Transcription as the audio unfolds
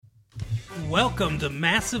Welcome to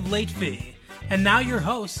Massive Late Fee, and now your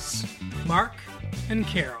hosts, Mark and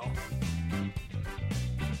Carol.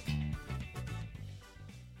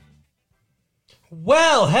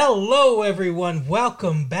 Well, hello everyone.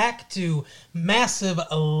 Welcome back to Massive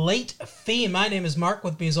Late Fee. My name is Mark.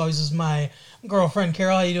 With me as always is my girlfriend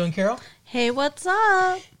Carol. How you doing, Carol? Hey, what's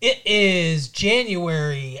up? It is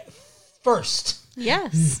January 1st.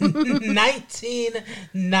 Yes.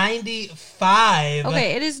 1995.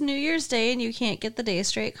 Okay, it is New Year's Day and you can't get the day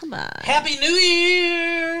straight. Come on. Happy New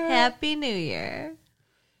Year! Happy New Year.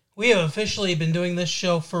 We have officially been doing this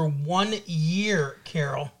show for 1 year,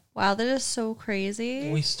 Carol. Wow, that is so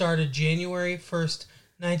crazy. We started January 1st,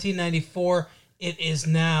 1994. It is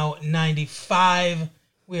now 95.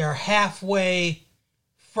 We are halfway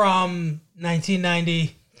from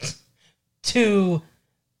 1990 to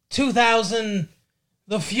 2000,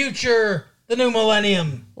 the future, the new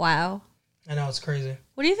millennium. Wow. I know, it's crazy.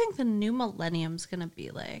 What do you think the new millennium's going to be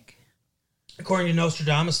like? According to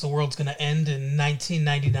Nostradamus, the world's going to end in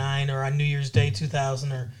 1999 or on New Year's Day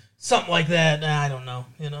 2000 or something like that. I don't know,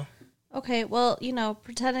 Okay, well,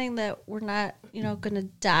 pretending that we're not, going to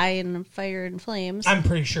die in fire and flames. I'm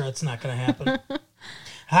pretty sure it's not going to happen.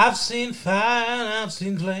 I've seen fire and I've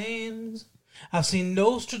seen flames. I've seen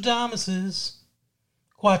Nostradamus's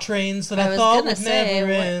quatrains that I thought would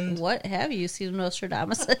never end. What have you seen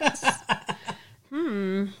Nostradamus's?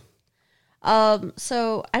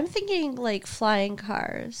 So I'm thinking like flying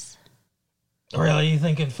cars. Really? You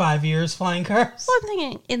think in 5 years, flying cars? Well, I'm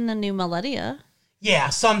thinking in the new millennia. Yeah,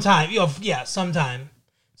 sometime.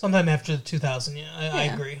 Sometime after 2000. Yeah, I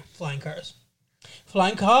agree. Flying cars.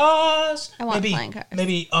 Flying cars. I want flying cars.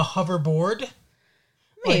 Maybe a hoverboard.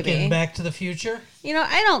 Maybe. Like in Back to the Future.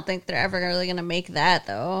 I don't think they're ever really going to make that,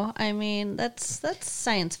 though. I mean, that's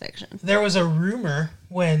science fiction. There was a rumor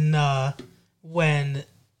when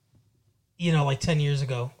like 10 years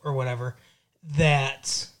ago or whatever,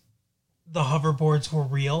 that the hoverboards were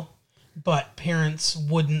real, but parents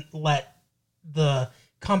wouldn't let the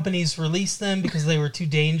companies release them because they were too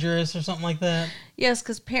dangerous or something like that. Yes,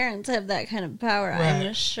 because parents have that kind of power, right.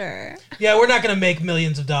 I'm sure. Yeah, we're not going to make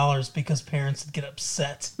millions of dollars because parents would get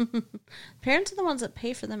upset. Parents are the ones that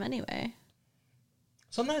pay for them anyway.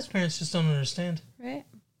 Sometimes parents just don't understand. Right.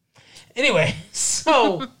 Anyway,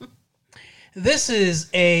 so this is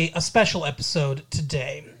a special episode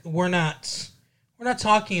today. We're not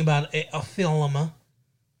talking about a film.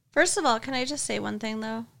 First of all, can I just say one thing,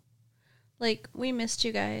 though? Like, we missed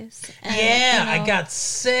you guys. And, I got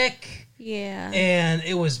sick. Yeah. And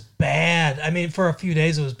it was bad. I mean, for a few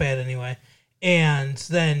days it was bad anyway. And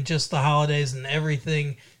then just the holidays and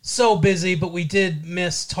everything. So busy, but we did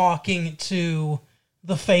miss talking to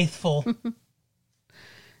the faithful.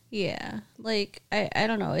 Yeah. Like, I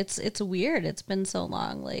don't know. It's weird. It's been so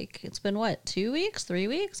long. Like, it's been, 2 weeks? 3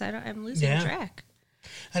 weeks? I'm losing track.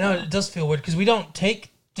 I know, it does feel weird because we don't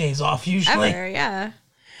take days off usually. Ever, yeah.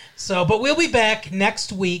 So, but we'll be back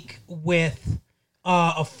next week with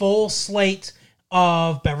a full slate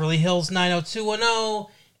of Beverly Hills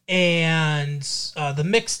 90210 and the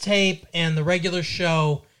mixtape and the regular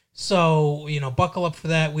show. So, buckle up for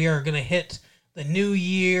that. We are going to hit the new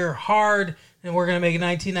year hard, and we're going to make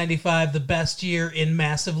 1995 the best year in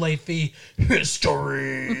Massive Late Fee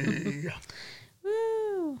history.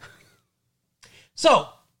 Woo! So,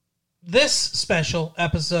 this special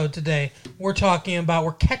episode today, we're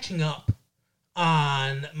catching up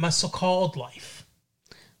on my so-called life.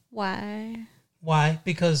 Why? Why?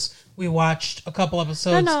 Because we watched a couple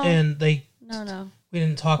episodes and we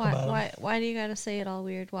didn't talk about them. Why do you gotta say it all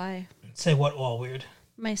weird? Why? Say what all weird?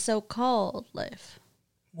 My so-called life.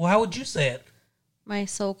 Well, how would you say it? My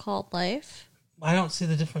so-called life? I don't see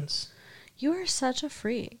the difference. You are such a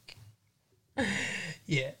freak.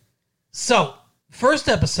 Yeah. So, first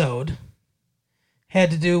episode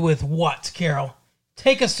had to do with what, Carol?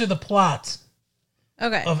 Take us through the plot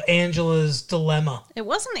of Angela's dilemma. It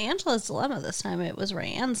wasn't Angela's dilemma this time. It was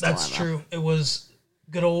Rayanne's dilemma. That's true. It was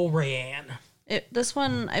good old Rayanne. This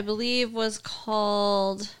one, I believe, was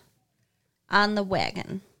called On the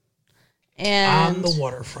Wagon. And on the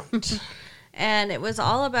waterfront. And it was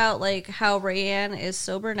all about, like, how Rayanne is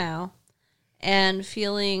sober now and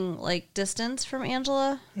feeling, like, distance from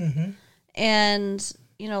Angela. Mm-hmm. And,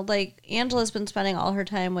 like, Angela's been spending all her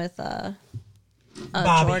time with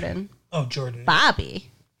Jordan. Oh, Jordan.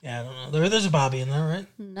 Bobby. Yeah, I don't know. There's a Bobby in there, right?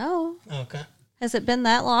 No. Okay. Has it been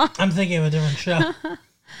that long? I'm thinking of a different show.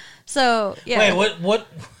 So, yeah. Wait, what?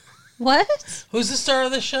 What? Who's the star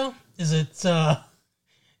of this show? Is it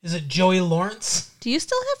Joey Lawrence? Do you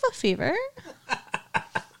still have a fever?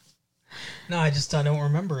 No, I don't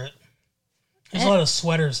remember it. There's a lot of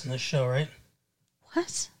sweaters in this show, right?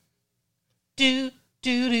 What? Do,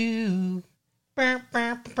 do, do. Bow,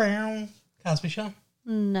 bow, bow. Cosby Show?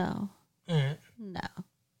 No. All right. No.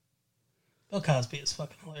 Bill Cosby is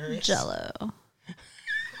fucking hilarious. Jello.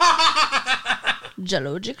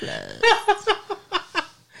 Jello jiggler.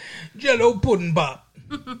 Jello pudding bop.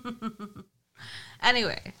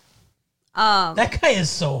 Anyway. That guy is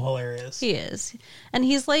so hilarious. He is. And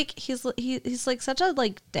he's like such a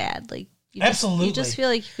like dad. Like Absolutely. You just feel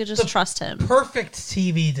like you could just trust him. Perfect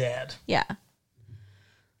TV dad. Yeah.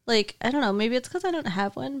 Like, I don't know, maybe it's because I don't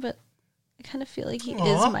have one, but I kind of feel like he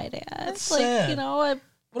is my dad. That's like, sad. you know, I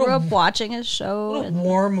grew up watching his show. What a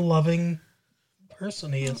warm, loving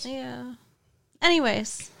person he is. Yeah.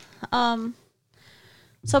 Anyways, so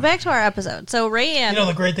back to our episode. So Rayanne. You know,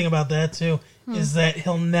 the great thing about that too is that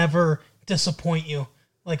he'll never disappoint you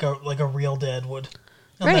like a real dad would.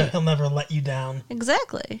 He'll never let you down.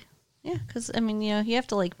 Exactly. Yeah, because I mean, you know, you have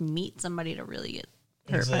to like meet somebody to really get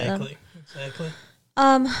hurt by them. Exactly.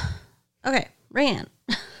 Okay, Rayanne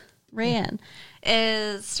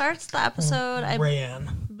starts the episode. I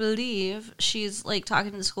believe she's like talking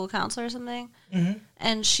to the school counselor or something,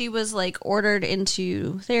 and she was like ordered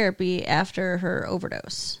into therapy after her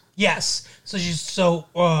overdose. Yes. So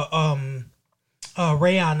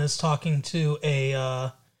Rayanne is talking to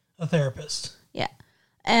a therapist. Yeah.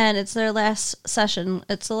 And it's their last session.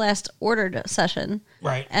 It's the last ordered session.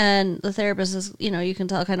 Right. And the therapist is, you know, you can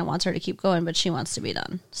tell kind of wants her to keep going, but she wants to be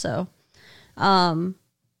done. So,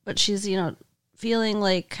 but she's, you know, feeling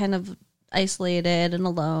like kind of isolated and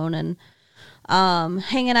alone and trying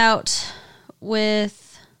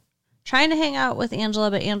to hang out with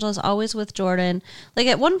Angela, but Angela's always with Jordan. Like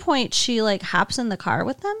at one point she like hops in the car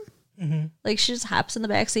with them. Mm-hmm. Like she just hops in the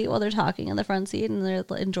back seat while they're talking in the front seat,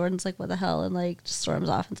 and Jordan's like, "What the hell?" and like just storms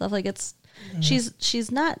off and stuff. Like it's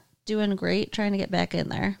she's not doing great trying to get back in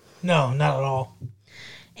there. No, not at all.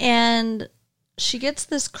 And she gets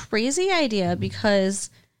this crazy idea because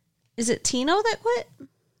is it Tino that quit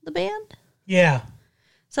the band? Yeah.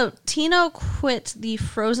 So Tino quit the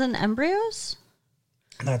Frozen Embryos.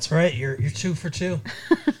 That's right. You're 2 for 2.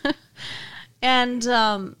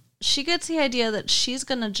 And she gets the idea that she's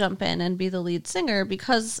going to jump in and be the lead singer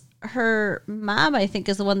because her mom, I think,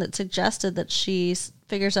 is the one that suggested that she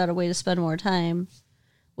figures out a way to spend more time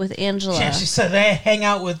with Angela. Yeah, she said, "Hey, hang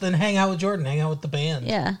out with Jordan, hang out with the band."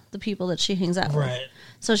 Yeah, the people that she hangs out with. Right.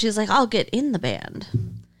 So she's like, "I'll get in the band."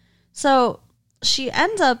 So she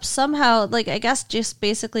ends up somehow, like, I guess just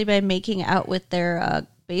basically by making out with their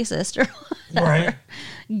bassist or whatever, right,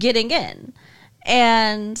 getting in.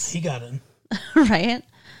 And he got in. Right?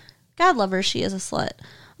 God love her, she is a slut.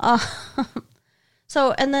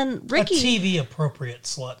 So, and then Ricky... A TV-appropriate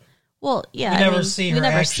slut. Well, yeah. We never see her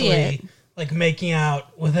actually, like, making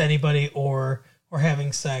out with anybody or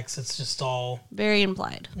having sex. It's just all... very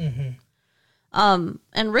implied. Mm-hmm.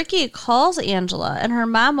 And Ricky calls Angela, and her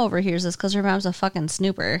mom overhears this because her mom's a fucking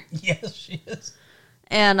snooper. Yes, she is.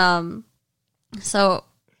 And so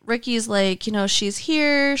Ricky's like, you know, she's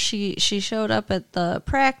here. She showed up at the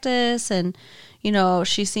practice, and, you know,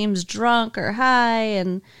 she seems drunk or high,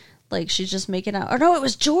 and, like, she's just making out. Or no, it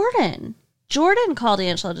was Jordan. Jordan called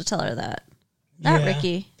Angela to tell her that. Not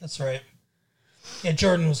Ricky. That's right. Yeah,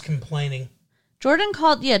 Jordan was complaining. Jordan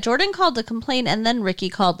called to complain, and then Ricky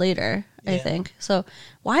called later, I think. So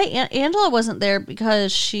why Angela wasn't there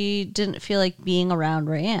because she didn't feel like being around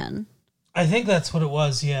Rayanne. I think that's what it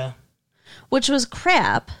was, yeah. Which was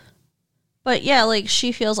crap. But yeah, like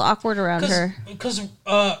she feels awkward around her. Because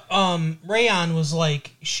Rayanne was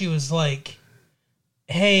like, she was like,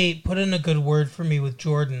 "Hey, put in a good word for me with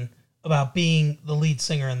Jordan about being the lead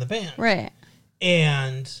singer in the band." Right.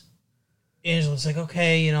 And Angela was like,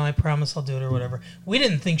 "Okay, you know, I promise I'll do it," or whatever. We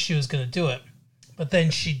didn't think she was going to do it. But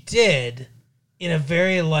then she did in a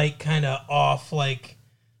very, like, kind of off, like,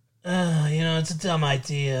 you know, it's a dumb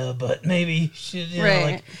idea, but maybe she, you know,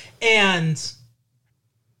 like, and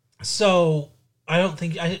so I don't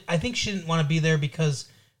think, I think she didn't want to be there because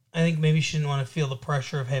I think maybe she didn't want to feel the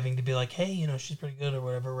pressure of having to be like, "Hey, you know, she's pretty good," or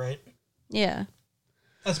whatever, right? Yeah.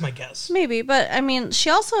 That's my guess. Maybe, but I mean,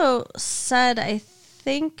 she also said, I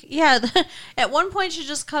think, at one point she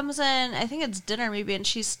just comes in, I think it's dinner maybe, and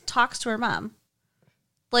she talks to her mom.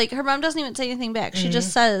 Like, her mom doesn't even say anything back. She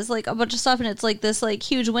just says, like, a bunch of stuff, and it's, like, this, like,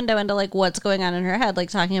 huge window into, like, what's going on in her head, like,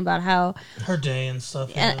 talking about how... her day and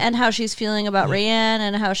stuff. And how she's feeling about Rayanne,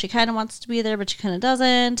 and how she kind of wants to be there, but she kind of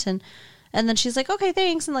doesn't, and then she's like, "Okay,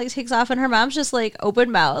 thanks," and, like, takes off, and her mom's just, like,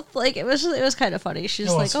 open mouth. Like, it was kind of funny. She's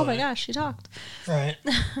like, "Oh, my gosh, she talked." Right.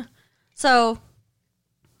 So,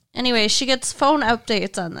 anyway, she gets phone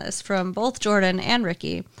updates on this from both Jordan and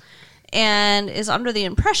Ricky. and is under the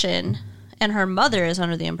impression, and her mother is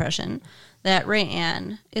under the impression, that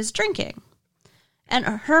Rayanne is drinking. And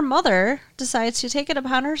her mother decides to take it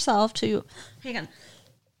upon herself to... Hang on.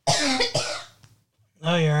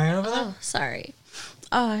 Oh, you're all right over there? Oh, sorry.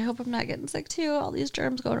 Oh, I hope I'm not getting sick, too. All these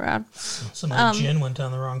germs going around. Some of that gin went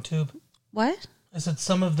down the wrong tube. What? I said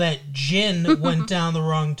some of that gin went down the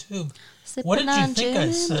wrong tube. Sipping What did you on think I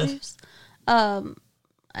gin said? juice. I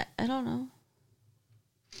don't know.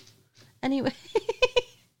 Anyway.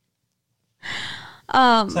 So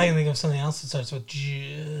I can think of something else that starts with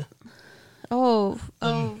G. Oh.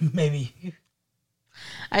 Maybe.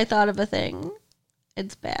 I thought of a thing.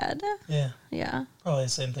 It's bad. Yeah. Yeah. Probably the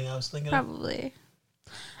same thing I was thinking Probably.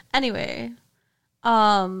 Anyway.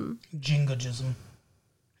 Jingoism.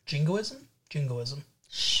 Jingoism? Jingoism.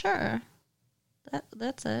 Sure.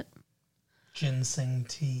 That's it. Ginseng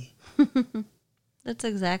tea. That's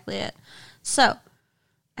exactly it. So,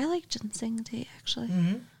 I like ginseng tea, actually.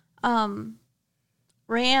 Mm-hmm.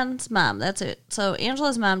 Rayanne's mom, that's it. So,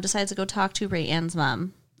 Angela's mom decides to go talk to Rayanne's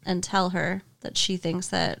mom and tell her that she thinks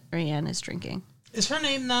that Rayanne is drinking. Is her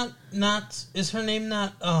name not Rayanne?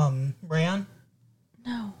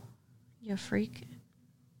 No. You freak.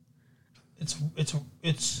 It's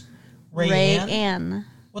Rayanne. Rayanne.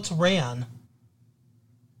 What's Rayanne?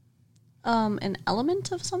 An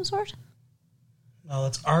element of some sort? No,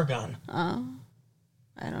 that's argon. Oh.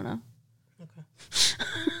 I don't know.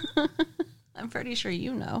 Okay. I'm pretty sure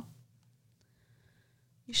you know.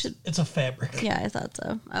 You should. It's a fabric. Yeah, I thought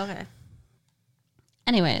so. Okay.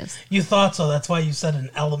 Anyways. You thought so. That's why you said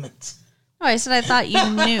an element. Oh, I said I thought you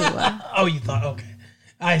knew. Oh, you thought. Okay.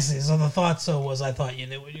 I see. So the thought so was I thought you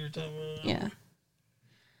knew what you were talking about. Yeah.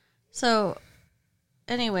 So,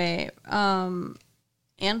 anyway,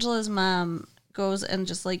 Angela's mom goes and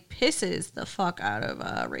just, like, pisses the fuck out of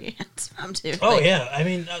Rayanne's mom, too. Oh, like, yeah. I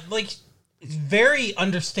mean, very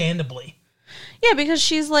understandably. Yeah, because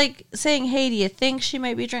she's, like, saying, hey, do you think she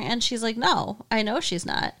might be drinking? And she's like, no, I know she's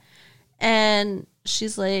not. And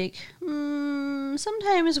she's like,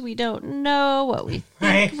 sometimes we don't know what we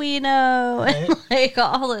think we know. Right. And, like,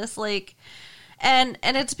 all this, like... And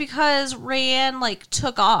it's because Rayanne, like,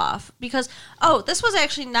 took off. Because, this was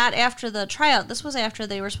actually not after the tryout. This was after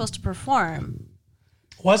they were supposed to perform.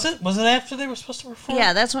 Was it? Was it after they were supposed to perform?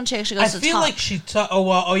 Yeah, that's when she actually goes to talk. I feel like she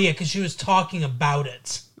yeah, because she was talking about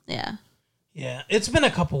it. Yeah. Yeah. It's been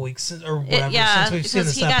a couple weeks since we've seen this episode.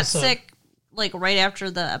 Because he got sick, like, right after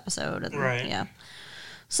the episode. And, right. Yeah.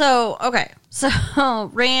 So, okay. So,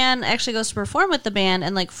 Rayanne actually goes to perform with the band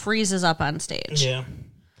and, like, freezes up on stage. Yeah.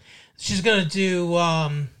 She's going to do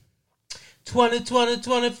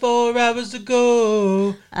 24 hours to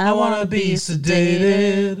go. I want to be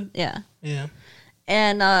sedated. Yeah. Yeah.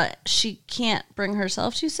 And she can't bring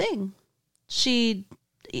herself to sing. She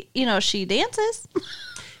dances.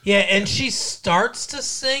 Yeah, and she starts to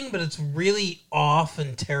sing, but it's really off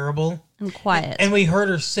and terrible. And quiet. And we heard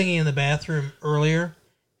her singing in the bathroom earlier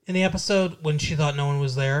in the episode when she thought no one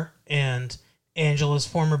was there. And Angela's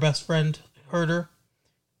former best friend heard her.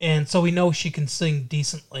 And so we know she can sing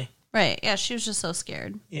decently. Right. Yeah, she was just so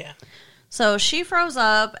scared. Yeah. So she froze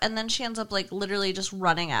up, and then she ends up, like, literally just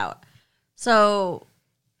running out. So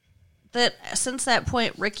that since that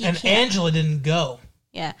point, Ricky and can't. Angela didn't go.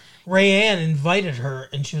 Yeah. Rayanne invited her,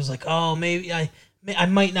 and she was like, oh, maybe I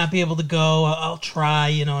might not be able to go. I'll try,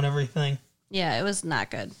 and everything. Yeah, it was not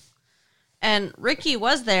good. And Ricky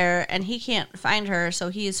was there, and he can't find her, so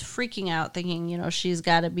he's freaking out, thinking, she's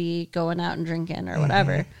got to be going out and drinking or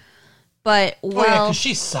whatever. Mm-hmm. But, because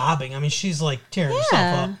she's sobbing. I mean, she's, like, tearing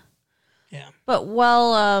herself up. Yeah. But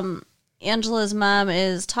while Angela's mom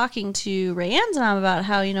is talking to Rayanne's mom about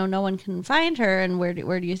how, no one can find her, and where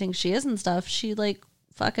do you think she is and stuff, she, like,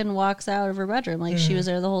 fucking walks out of her bedroom like she was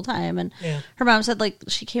there the whole time. And her mom said, like,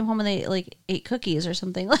 she came home and they, like, ate cookies or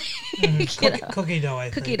something. Like, cookie dough,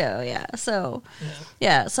 I think. Cookie dough, yeah. So,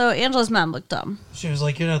 yeah. So Angela's mom looked dumb. She was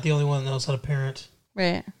like, you're not the only one that knows how to parent.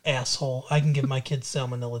 Right. Asshole. I can give my kids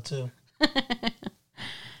salmonella, too.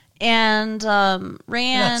 And Rayanne...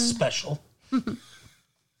 That's special.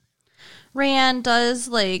 Rayanne does,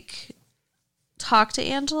 like... talk to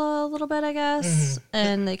Angela a little bit, I guess,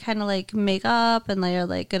 and they kind of like make up, and they're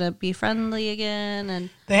like gonna be friendly again, and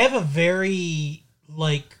they have a very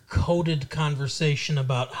like coded conversation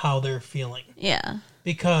about how they're feeling. Yeah,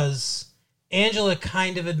 because Angela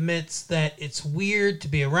kind of admits that it's weird to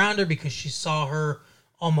be around her because she saw her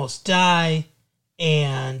almost die,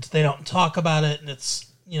 and they don't talk about it, and it's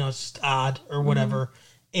it's just odd or whatever,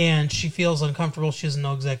 and she feels uncomfortable. She doesn't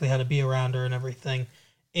know exactly how to be around her and everything.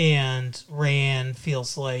 And Rayanne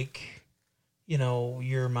feels like,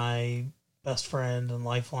 you're my best friend and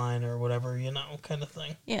lifeline or whatever, kind of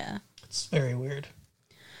thing. Yeah. It's very weird.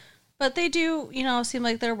 But they do, seem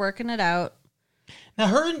like they're working it out. Now,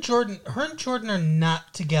 her and Jordan are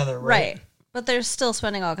not together, right? Right. But they're still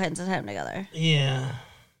spending all kinds of time together. Yeah.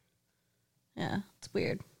 Yeah, it's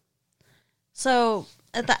weird. So,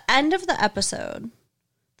 at the end of the episode,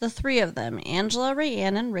 the three of them, Angela,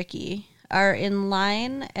 Rayanne, and Ricky, are in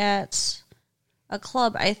line at a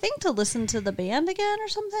club, I think to listen to the band again or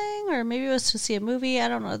something, or maybe it was to see a movie. I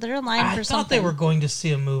don't know. They're in line for something. I thought they were going to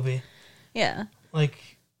see a movie. Yeah.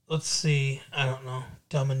 Like, let's see, I don't know,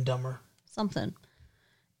 Dumb and Dumber. Something.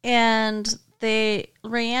 And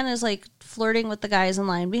Rayanne is like flirting with the guys in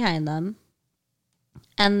line behind them.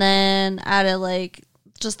 And then out of like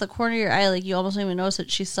just the corner of your eye, like you almost don't even notice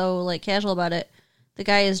it. She's so like casual about it. The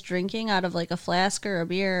guy is drinking out of like a flask or a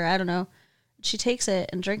beer, I don't know. She takes it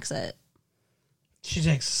and drinks it. She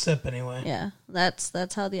takes a sip anyway. Yeah, that's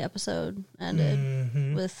how the episode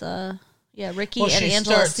ended with Ricky Well, and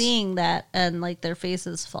Angela seeing that and like their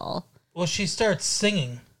faces fall. Well, she starts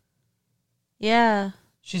singing. Yeah.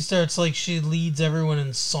 She starts like she leads everyone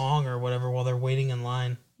in song or whatever while they're waiting in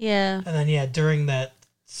line. Yeah. And then during that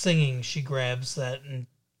singing, she grabs that and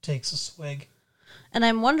takes a swig. And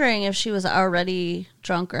I'm wondering if she was already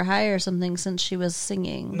drunk or high or something since she was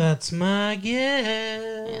singing. That's my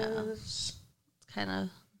guess. Yeah. It's kind of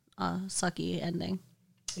a sucky ending.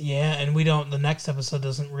 Yeah, and the next episode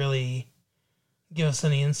doesn't really give us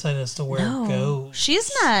any insight as to where it goes. She's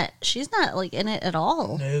not like in it at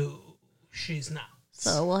all. No, she's not.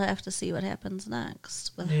 So we'll have to see what happens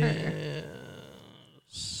next with her.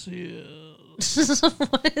 Yes.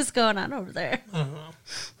 What is going on over there? I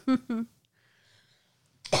don't know.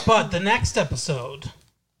 But the next episode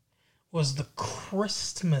was the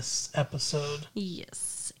Christmas episode.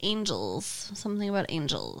 Yes. Angels. Something about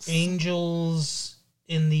angels. Angels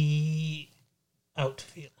in the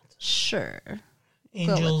outfield. Sure.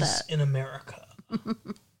 Angels in America.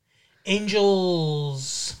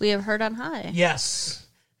 Angels. We have heard on high. Yes.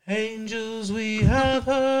 Angels we have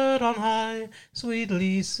heard on high,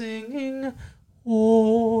 sweetly singing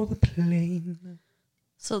o'er the plain.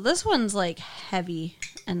 So this one's like heavy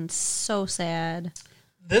and so sad.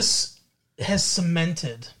 This has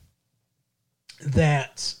cemented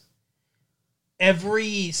that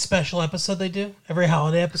every special episode they do, every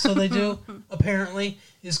holiday episode they do, apparently,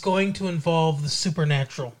 is going to involve the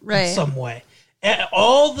supernatural in some way.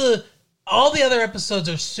 All the other episodes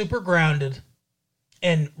are super grounded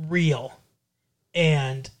and real,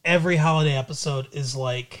 and every holiday episode is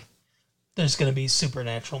like there's going to be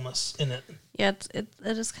supernaturalness in it. Yeah, it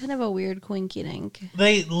is kind of a weird coinkydink.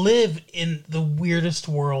 They live in the weirdest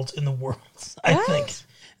world in the world, I think.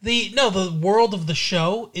 The world of the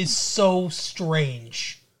show is so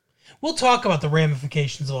strange. We'll talk about the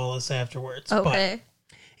ramifications of all this afterwards. Okay.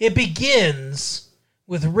 But it begins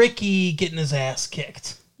with Ricky getting his ass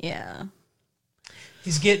kicked. Yeah.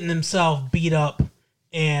 He's getting himself beat up,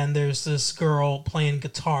 and there's this girl playing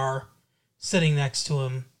guitar sitting next to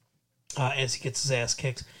him as he gets his ass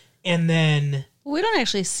kicked. And then... We don't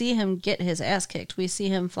actually see him get his ass kicked. We see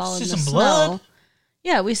him fall in the snow. Blood?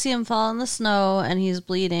 Yeah, we see him fall in the snow, and he's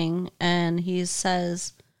bleeding, and he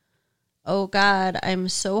says, "Oh, God, I'm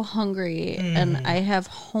so hungry, and I have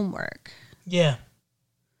homework." Yeah.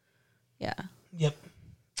 Yeah. Yep.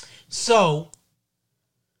 So,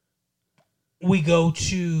 we go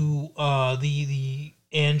to the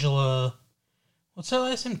Angela... What's her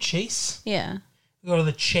last name? Chase? Yeah. We go to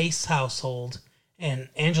the Chase household, and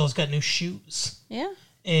Angela's got new shoes. Yeah.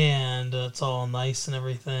 And it's all nice and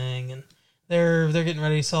everything, and they're getting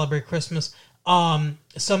ready to celebrate Christmas.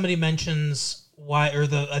 Somebody mentions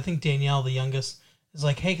I think Danielle, the youngest, is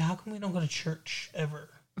like, "Hey, how come we don't go to church ever?"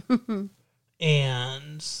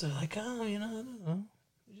 And they're like, "Oh, I don't know.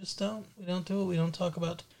 We just don't. We don't do it. We don't talk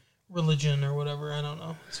about religion or whatever. I don't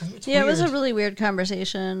know." It's yeah, weird. It was a really weird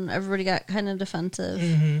conversation. Everybody got kind of defensive.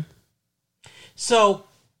 Mm-hmm. So,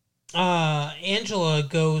 Angela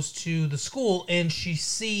goes to the school and she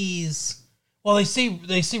sees. Well, they see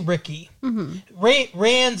Ricky. Mm-hmm.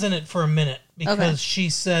 Rand's in it for a minute because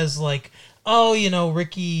she says like, "Oh,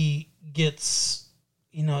 Ricky gets,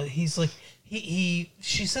 he's like She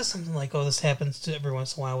says something like, "Oh, this happens to every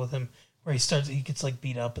once in a while with him, where he gets like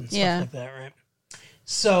beat up and stuff like that, right?"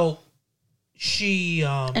 So she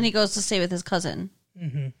and he goes to stay with his cousin.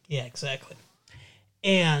 Mm-hmm. Yeah, exactly.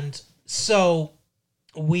 And so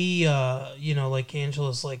we, like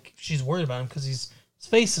Angela's like she's worried about him because his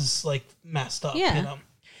face is like messed up, And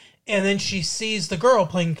then she sees the girl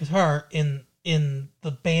playing guitar in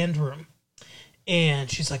the band room, And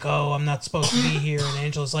she's like, oh, I'm not supposed to be here. And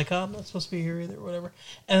Angela's like, oh, I'm not supposed to be here either, whatever.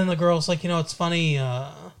 And then the girl's like, it's funny,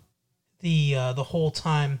 the whole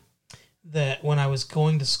time that when I was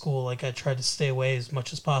going to school, like, I tried to stay away as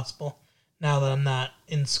much as possible. Now that I'm not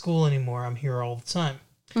in school anymore, I'm here all the time.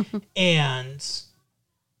 And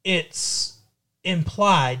it's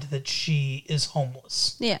implied that she is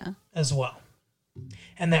homeless. Yeah. As well.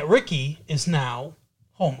 And that Ricky is now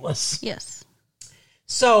homeless. Yes.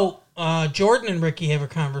 So, Jordan and Ricky have a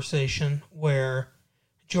conversation where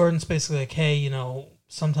Jordan's basically like, hey,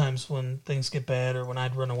 sometimes when things get bad or when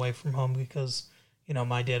I'd run away from home because,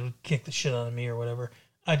 my dad would kick the shit out of me or whatever,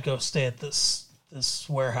 I'd go stay at this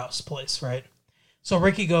warehouse place, right? So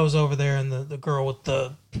Ricky goes over there and the girl with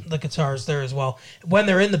the guitar's there as well. When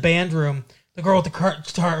they're in the band room, the girl with the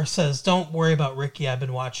guitar says, don't worry about Ricky, I've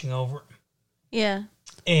been watching over him. Yeah.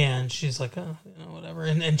 And she's like, oh, whatever.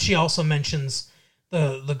 And she also mentions,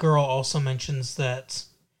 the girl also mentions that,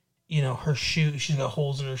 her shoe, she's got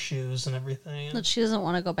holes in her shoes and everything. But she doesn't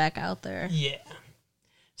want to go back out there. Yeah.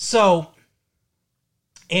 So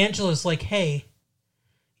Angela's like, hey,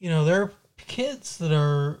 there are kids that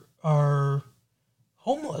are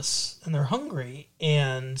homeless and they're hungry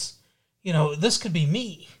and, this could be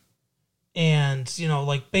me. And,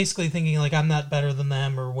 like basically thinking like I'm not better than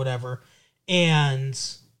them or whatever. And,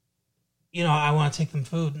 I want to take them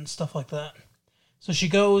food and stuff like that. So she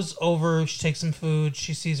goes over, she takes some food,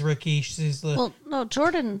 she sees Ricky, she sees the... Well, no,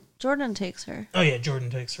 Jordan takes her. Oh, yeah,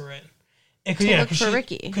 Jordan takes her, right. Look for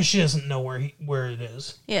Ricky. Because she doesn't know where it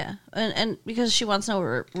is. Yeah, and because she wants to know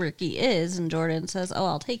where Ricky is, and Jordan says, oh,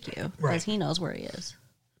 I'll take you, because he knows where he is.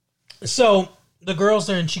 So, the girl's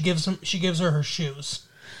there, and she gives her her shoes.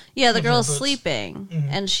 Yeah, the girl's sleeping,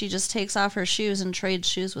 and she just takes off her shoes and trades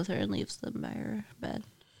shoes with her and leaves them by her bed.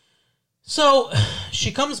 So,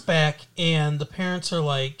 she comes back, and the parents are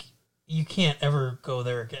like, you can't ever go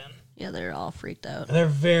there again. Yeah, they're all freaked out. They're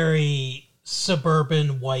very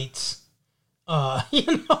suburban white. We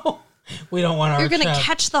don't want our You're going to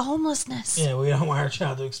catch the homelessness. Yeah, we don't want our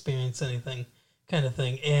child to experience anything kind of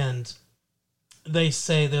thing. And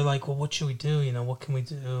they're like, well, what should we do? What can we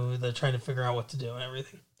do? They're trying to figure out what to do and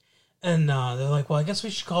everything. And they're like, well, I guess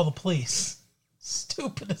we should call the police.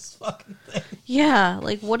 Stupidest fucking thing. Yeah,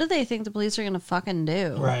 like, what do they think the police are going to fucking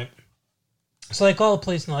do? Right. So they call the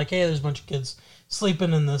police and they're like, hey, there's a bunch of kids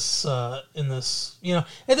sleeping in this, and that's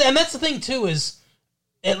the thing too, is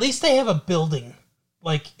at least they have a building.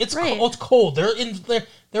 Like, it's cold.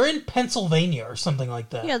 They're in Pennsylvania or something like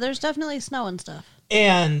that. Yeah, there's definitely snow and stuff.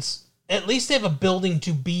 And at least they have a building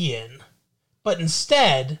to be in. But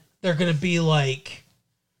instead, they're going to be like,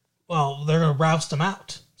 well, they're going to roust them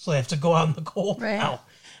out. So they have to go out in the cold now.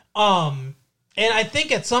 And I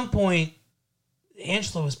think at some point,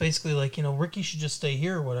 Angela was basically like, Ricky should just stay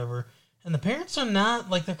here or whatever. And the parents are not,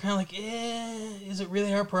 like, they're kind of like, is it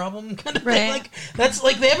really our problem? Kind of thing. Like, that's,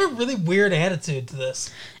 like, they have a really weird attitude to this.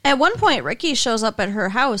 At one point, Ricky shows up at her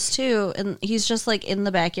house, too, and he's just, like, in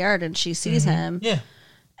the backyard, and she sees him. Yeah.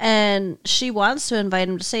 And she wants to invite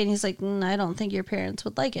him to stay, and he's like, I don't think your parents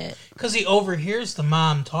would like it. Because he overhears the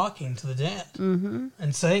mom talking to the dad.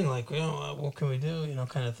 And saying, like, what can we do?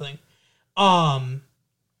 Kind of thing.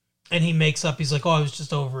 And he makes up, he's like, I was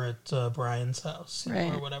just over at Brian's house,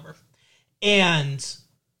 or whatever. And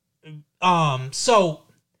so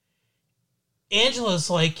Angela's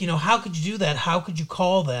like, how could you do that? How could you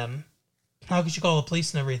call them? How could you call the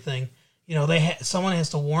police and everything? Someone has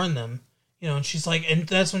to warn them. And she's like, and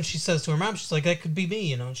that's when she says to her mom, she's like, that could be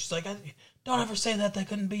me, and she's like, don't ever say that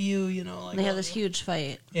couldn't be you, like, they have this huge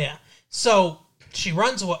fight. Yeah. So she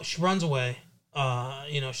runs away.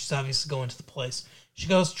 She's obviously going to the place. She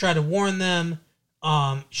goes to try to warn them.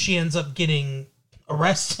 She ends up getting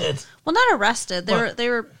arrested. Well, not arrested. They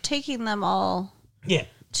were taking them all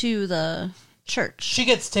to the church. She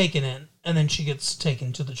gets taken in, and then she gets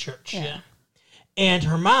taken to the church. Yeah. And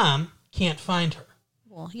her mom can't find her.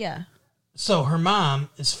 Well, yeah. So her mom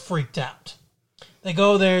is freaked out. They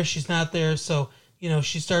go there, she's not there, so,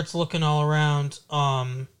 she starts looking all around.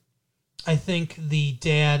 I think the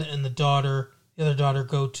dad and the other daughter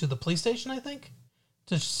go to the police station, I think,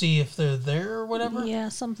 to see if they're there or whatever. Yeah,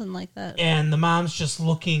 something like that. And the mom's just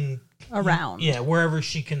looking around. Yeah, wherever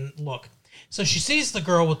she can look. So she sees the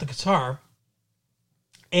girl with the guitar,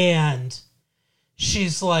 and she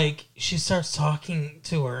starts talking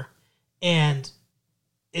to her, and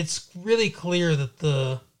it's really clear that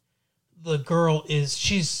the girl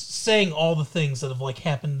she's saying all the things that have, like,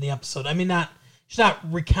 happened in the episode. I mean, she's not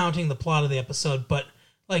recounting the plot of the episode, but,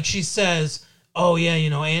 like, she says, oh, yeah,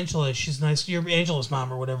 Angela, she's nice. You're Angela's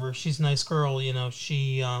mom or whatever. She's a nice girl,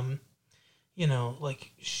 she,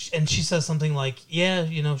 like, and she says something like, yeah,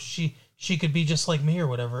 she could be just like me or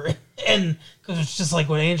whatever. And because it's just like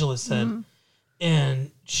what Angela said. Mm-hmm.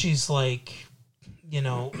 And she's like,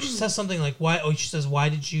 she says something like, why? Oh, she says, why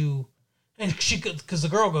did you? And because the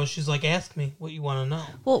girl goes, she's like, ask me what you want to know.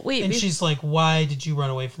 Well, wait. And she's like, why did you run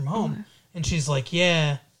away from home? Mm-hmm. And she's like,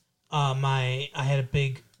 yeah, I had a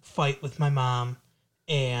big fight with my mom.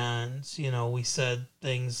 And, we said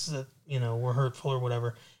things that, were hurtful or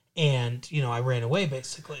whatever. And, I ran away,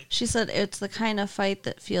 basically. She said it's the kind of fight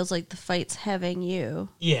that feels like the fight's having you.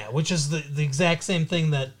 Yeah, which is the exact same thing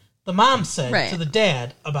that the mom said to the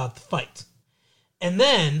dad about the fight. And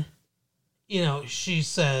then, she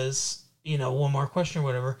says, one more question or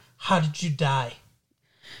whatever. How did you die?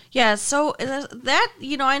 Yeah, so that,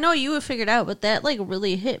 I know you have figured out, but that, like,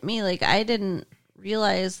 really hit me. Like, I didn't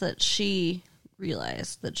realize that she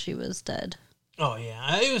realized that she was dead. Oh, yeah.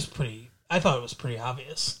 I thought it was pretty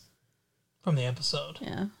obvious from the episode.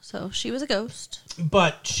 Yeah, so she was a ghost.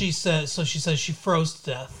 But she says she froze to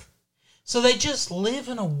death. So they just live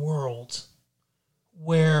in a world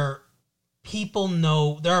where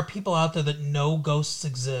there are people out there that know ghosts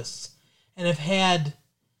exist and have had,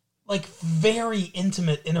 like, very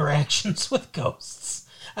intimate interactions with ghosts.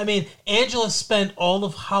 I mean, Angela spent all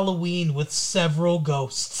of Halloween with several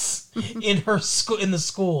ghosts in the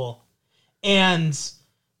school, and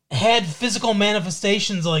had physical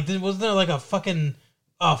manifestations. Like, wasn't there like a fucking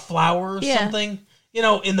flower or something?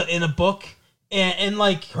 In a book, and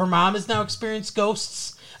like her mom has now experienced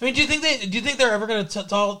ghosts. I mean, do you think they're ever going to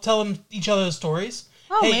tell each other the stories?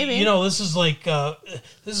 Oh, hey, maybe. This is like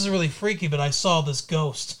this is really freaky, but I saw this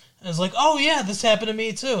ghost, and it's like, oh yeah, this happened to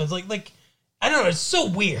me too. It's like I don't know, it's so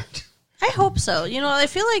weird. I hope so. I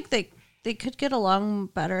feel like they could get along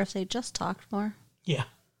better if they just talked more. Yeah,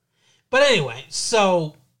 but anyway,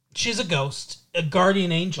 so she's a ghost, a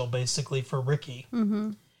guardian angel, basically, for Ricky,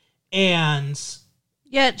 and.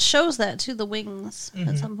 Yeah, it shows that too, the wings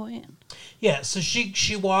at some point. Yeah, so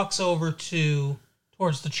she walks over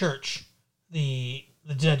towards the church, the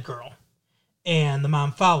dead girl, and the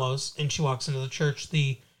mom follows, and she walks into the church.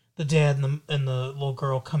 The dad and the little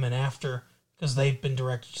girl come in after because they've been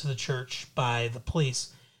directed to the church by the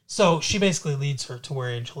police. So she basically leads her to where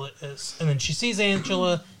Angela is, and then she sees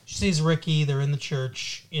Angela, she sees Ricky. They're in the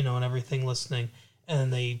church, and everything, listening, and then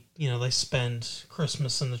they spend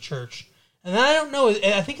Christmas in the church. And I don't know.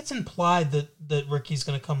 I think it's implied that Ricky's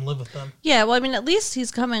going to come live with them. Yeah, well, I mean, at least he's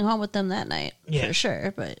coming home with them that night, for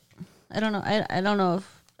sure. But I don't know. I don't know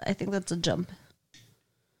if I think that's a jump.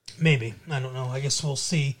 Maybe. I don't know. I guess we'll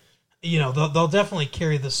see. They'll definitely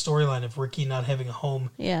carry the storyline of Ricky not having a home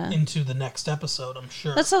into the next episode, I'm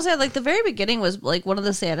sure. That's so sad. Like, the very beginning was like one of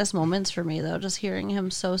the saddest moments for me, though. Just hearing him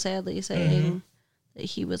so sadly saying that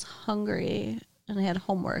he was hungry and had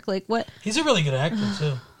homework. Like, what? He's a really good actor,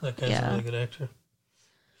 too. That guy's a really good actor.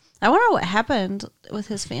 I wonder what happened with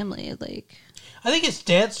his family. Like, I think his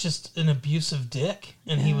dad's just an abusive dick,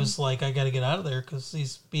 and he was like, I got to get out of there because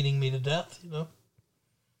he's beating me to death,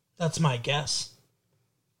 That's my guess.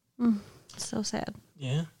 So sad.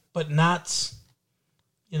 Yeah, but not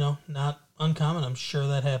uncommon. I'm sure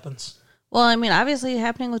that happens. Well, I mean, obviously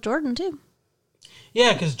happening with Jordan, too.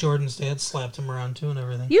 Yeah, because Jordan's dad slapped him around, too, and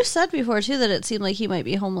everything. You said before, too, that it seemed like he might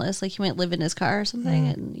be homeless, like he might live in his car or something.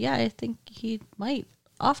 And, yeah, I think he might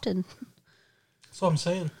often. That's what I'm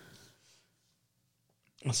saying.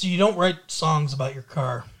 So you don't write songs about your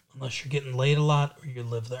car unless you're getting laid a lot or you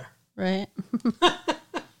live there. Right.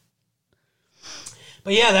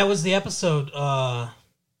 But, yeah, that was the episode.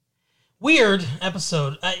 Weird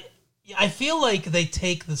episode. I feel like they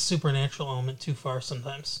take the supernatural element too far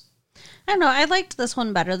sometimes. I don't know. I liked this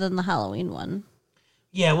one better than the Halloween one.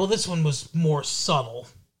 Yeah, well, this one was more subtle.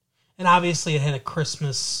 And obviously it had a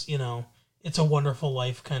Christmas, It's a Wonderful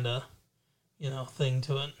Life kind of, thing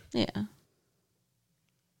to it. Yeah.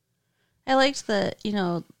 I liked that,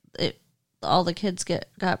 all the kids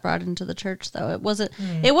got brought into the church, though. It wasn't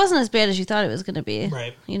as bad as you thought it was going to be.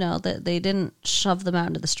 Right. That they didn't shove them out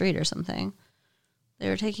into the street or something. They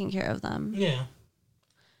were taking care of them. Yeah.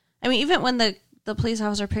 I mean, even when the police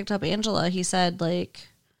officer picked up Angela, he said, like,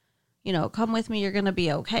 come with me, you're going to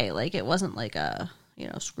be okay. Like, it wasn't like a,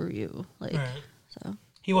 screw you. Like, right. So.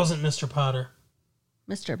 He wasn't Mr. Potter.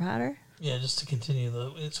 Mr. Potter? Yeah, just to continue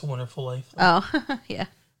the It's a Wonderful Life thing. Oh, yeah.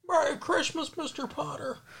 Merry Christmas, Mr.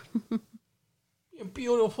 Potter. You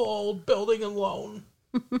beautiful old building and loan.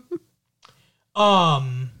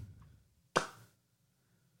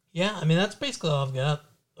 Yeah, I mean, that's basically all I've got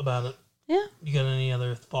about it. Yeah. You got any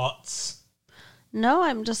other thoughts? No,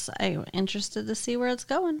 I'm interested to see where it's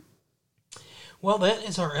going. Well, that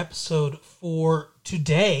is our episode for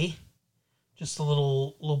today. just a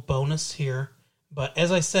little bonus here. But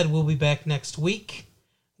as I said, we'll be back next week.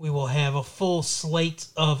 We will have a full slate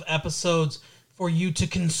of episodes for you to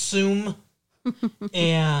consume,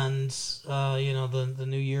 and the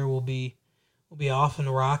new year will be off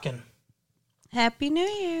and rocking. Happy New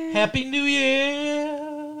Year! Happy New Year,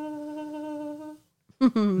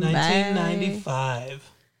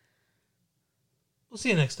 1995. We'll see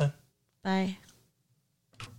you next time. Bye.